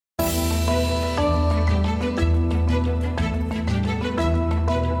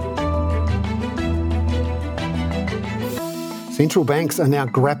Central banks are now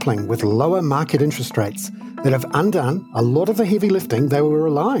grappling with lower market interest rates that have undone a lot of the heavy lifting they were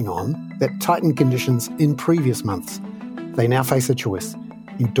relying on that tightened conditions in previous months. They now face a choice: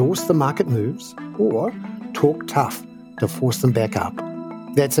 endorse the market moves or talk tough to force them back up.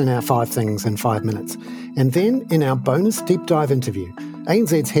 That's in our 5 Things in 5 Minutes. And then in our bonus deep dive interview,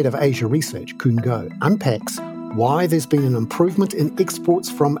 ANZ's Head of Asia Research, Kun Go, unpacks why there's been an improvement in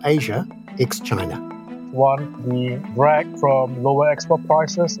exports from Asia ex-China. One, the drag from lower export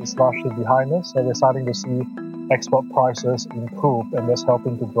prices is largely behind us, so we're starting to see export prices improve, and that's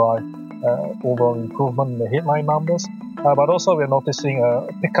helping to drive overall improvement in the headline numbers. But also we're noticing a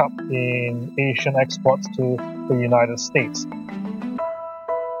pickup in Asian exports to the United States.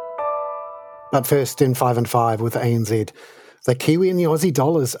 But first, in 5 and 5 with ANZ. The Kiwi and the Aussie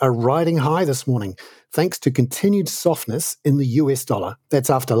dollars are riding high this morning, thanks to continued softness in the US dollar. That's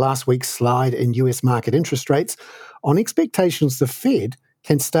after last week's slide in US market interest rates on expectations the Fed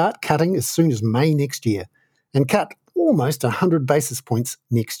can start cutting as soon as May next year and cut almost 100 basis points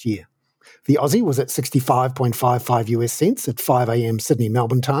next year. The Aussie was at 65.55 US cents at 5 a.m. Sydney,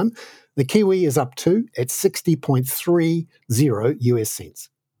 Melbourne time. The Kiwi is up too at 60.30 US cents.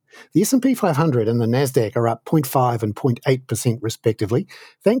 The S&P 500 and the Nasdaq are up 0.5 and 0.8% respectively,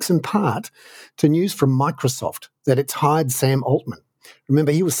 thanks in part to news from Microsoft that it's hired Sam Altman.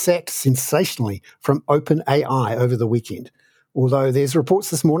 Remember, he was sacked sensationally from OpenAI over the weekend, although there's reports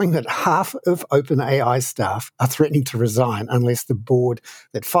this morning that half of OpenAI staff are threatening to resign unless the board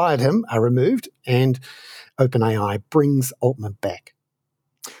that fired him are removed and OpenAI brings Altman back.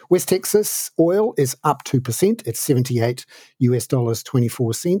 West Texas oil is up 2% at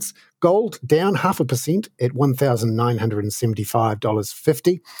 $78.24. Gold down 0.5% at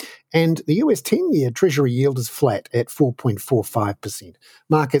 $1,975.50. And the US 10-year Treasury yield is flat at 4.45%.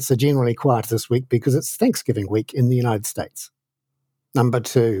 Markets are generally quiet this week because it's Thanksgiving week in the United States. Number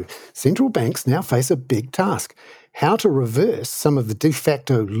 2, central banks now face a big task: how to reverse some of the de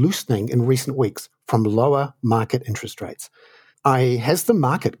facto loosening in recent weeks from lower market interest rates. Has the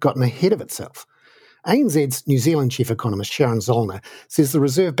market gotten ahead of itself? ANZ's New Zealand chief economist Sharon Zollner says the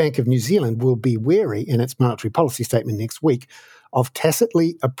Reserve Bank of New Zealand will be wary in its monetary policy statement next week of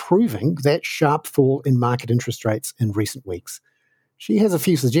tacitly approving that sharp fall in market interest rates in recent weeks. She has a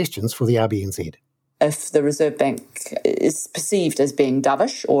few suggestions for the RBNZ. If the Reserve Bank is perceived as being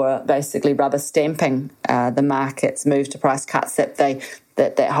dovish or basically rubber stamping the market's move to price cuts,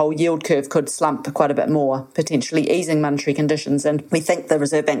 that whole yield curve could slump quite a bit more, potentially easing monetary conditions. And we think the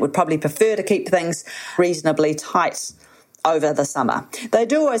Reserve Bank would probably prefer to keep things reasonably tight over the summer. They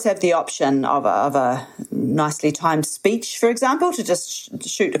do always have the option of a nicely timed speech, for example, to just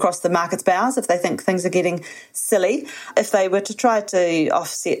shoot across the market's bows if they think things are getting silly. If they were to try to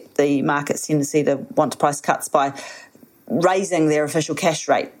offset the market's tendency to want to price cuts by raising their official cash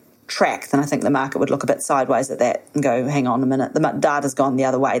rate track, then I think the market would look a bit sideways at that and go, hang on a minute, the data's gone the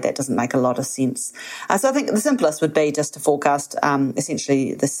other way. That doesn't make a lot of sense. So I think the simplest would be just to forecast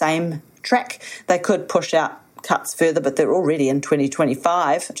essentially the same track. They could push out cuts further, but they're already in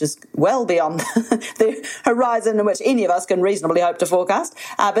 2025, which is well beyond the horizon in which any of us can reasonably hope to forecast.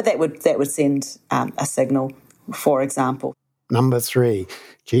 But that would send a signal, for example. Number 3,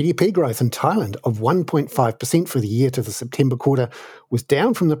 GDP growth in Thailand of 1.5% for the year to the September quarter was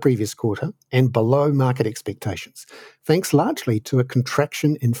down from the previous quarter and below market expectations, thanks largely to a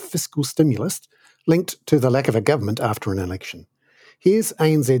contraction in fiscal stimulus linked to the lack of a government after an election. Here's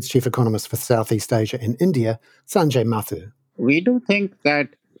ANZ's chief economist for Southeast Asia and India, Sanjay Mathur. We do think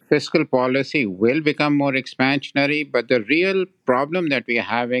that fiscal policy will become more expansionary, but the real problem that we are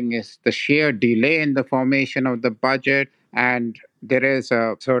having is the sheer delay in the formation of the budget, and there is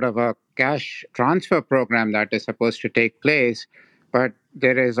a sort of a cash transfer program that is supposed to take place, but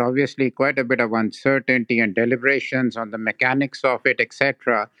there is obviously quite a bit of uncertainty and deliberations on the mechanics of it,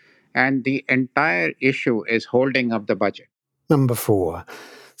 etc., and the entire issue is holding up the budget. Number 4,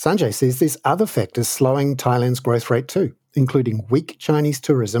 Sanjay says there's other factors slowing Thailand's growth rate too, including weak Chinese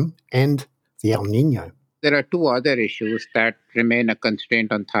tourism and the El Nino. There are 2 other issues that remain a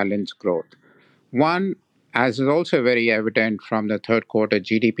constraint on Thailand's growth. One, as is also very evident from the third quarter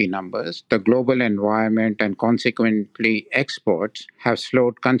GDP numbers, the global environment and consequently exports have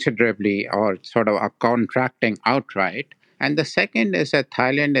slowed considerably or sort of are contracting outright. And the second is that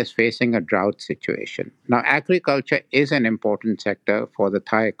Thailand is facing a drought situation. Now, agriculture is an important sector for the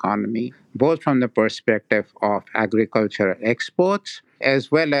Thai economy, both from the perspective of agricultural exports as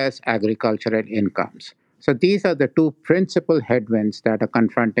well as agricultural incomes. So these are the 2 principal headwinds that are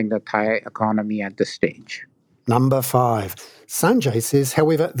confronting the Thai economy at this stage. Number 5. Sanjay says,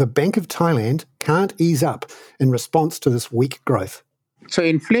 however, the Bank of Thailand can't ease up in response to this weak growth. So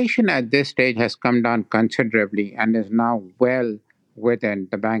inflation at this stage has come down considerably and is now well within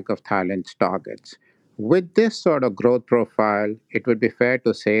the Bank of Thailand's targets. With this sort of growth profile, it would be fair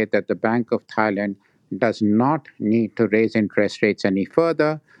to say that the Bank of Thailand does not need to raise interest rates any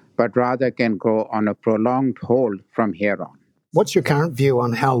further, but rather can go on a prolonged hold from here on. What's your current view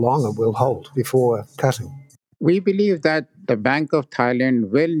on how long it will hold before cutting? We believe that the Bank of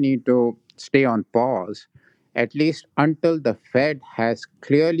Thailand will need to stay on pause at least until the Fed has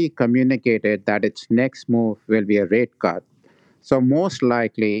clearly communicated that its next move will be a rate cut. So, most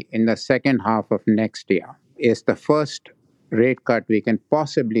likely in the second half of next year is the first rate cut we can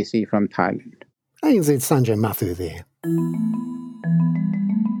possibly see from Thailand. ANZ Sanjay Mathu there.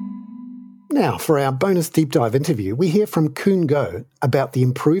 Now, for our bonus deep dive interview, we hear from Koon Go about the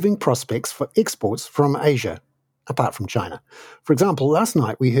improving prospects for exports from Asia, apart from China. For example, last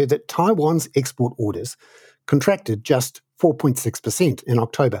night we heard that Taiwan's export orders contracted just 4.6% in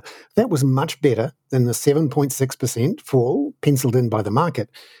October. That was much better than the 7.6% fall penciled in by the market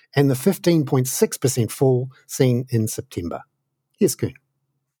and the 15.6% fall seen in September. Here's Koon.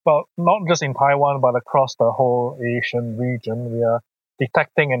 Well, not just in Taiwan, but across the whole Asian region, we are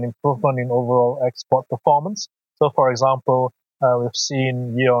detecting an improvement in overall export performance. So, for example, we've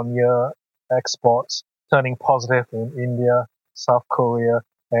seen year-on-year exports turning positive in India, South Korea,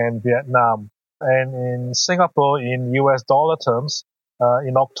 and Vietnam. And in Singapore, in US dollar terms,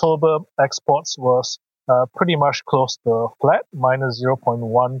 in October, exports was pretty much close to flat, minus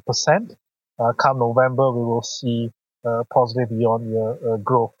 0.1%. Come November, we will see positive year-on-year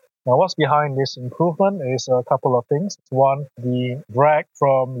growth. Now, what's behind this improvement is a couple of things. One, the drag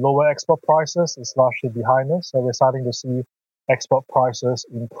from lower export prices is largely behind us. So we're starting to see export prices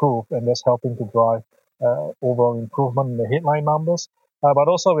improve, and that's helping to drive overall improvement in the headline numbers. But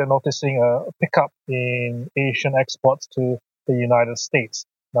also we're noticing a pickup in Asian exports to the United States.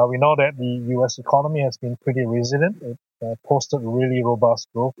 Now, we know that the US economy has been pretty resilient. It posted really robust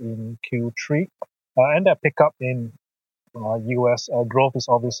growth in Q3. And that pickup in US growth is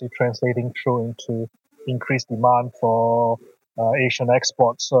obviously translating through into increased demand for Asian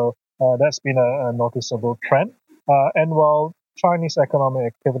exports. So that's been a noticeable trend. And while Chinese economic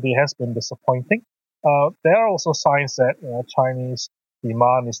activity has been disappointing, there are also signs that Chinese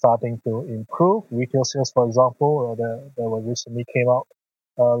demand is starting to improve. Retail sales, for example, that recently came out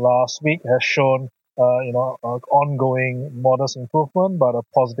last week, has shown ongoing modest improvement, but a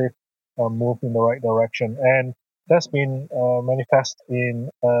positive move in the right direction. And that's been manifest in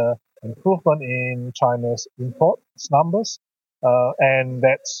improvement in China's imports numbers, and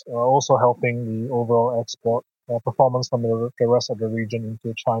that's also helping the overall export performance from the rest of the region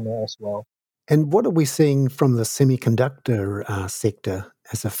into China as well. And what are we seeing from the semiconductor sector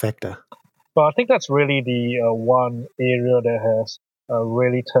as a factor? Well, I think that's really the one area that has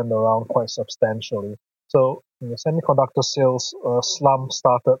really turned around quite substantially. So semiconductor sales slump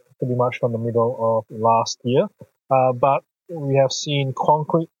started pretty much from the middle of last year, but we have seen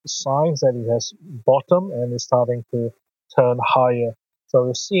concrete signs that it has bottomed and is starting to turn higher. So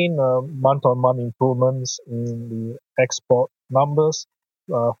we've seen month-on-month improvements in the export numbers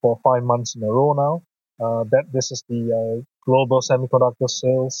for 5 months in a row now. This is the global semiconductor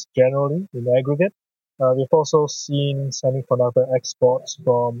sales generally in aggregate. We've also seen semiconductor exports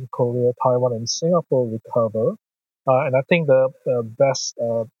from Korea, Taiwan, and Singapore recover. And I think the best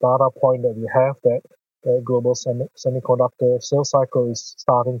data point that we have that the global semiconductor sales cycle is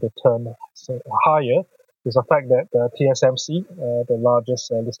starting to turn higher is the fact that TSMC, the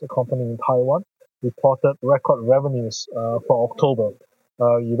largest listed company in Taiwan, reported record revenues for October.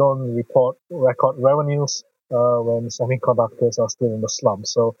 You don't report record revenues when semiconductors are still in the slump.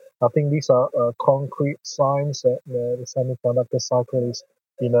 So I think these are concrete signs that the semiconductor cycle is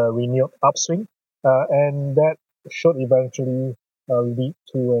in a renewed upswing, and that should eventually lead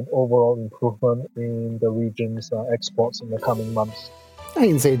to an overall improvement in the region's exports in the coming months.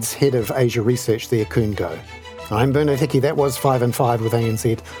 ANZ's Head of Asia Research there, Koon Go. I'm Bernard Hickey. That was 5 and 5 with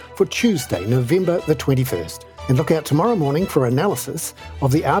ANZ for Tuesday, November the 21st. And look out tomorrow morning for analysis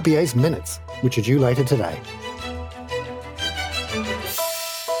of the RBA's minutes, which are due later today.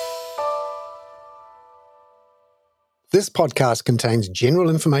 This podcast contains general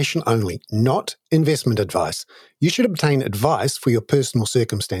information only, not investment advice. You should obtain advice for your personal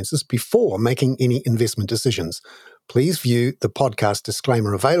circumstances before making any investment decisions. Please view the podcast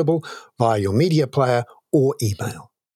disclaimer available via your media player or email.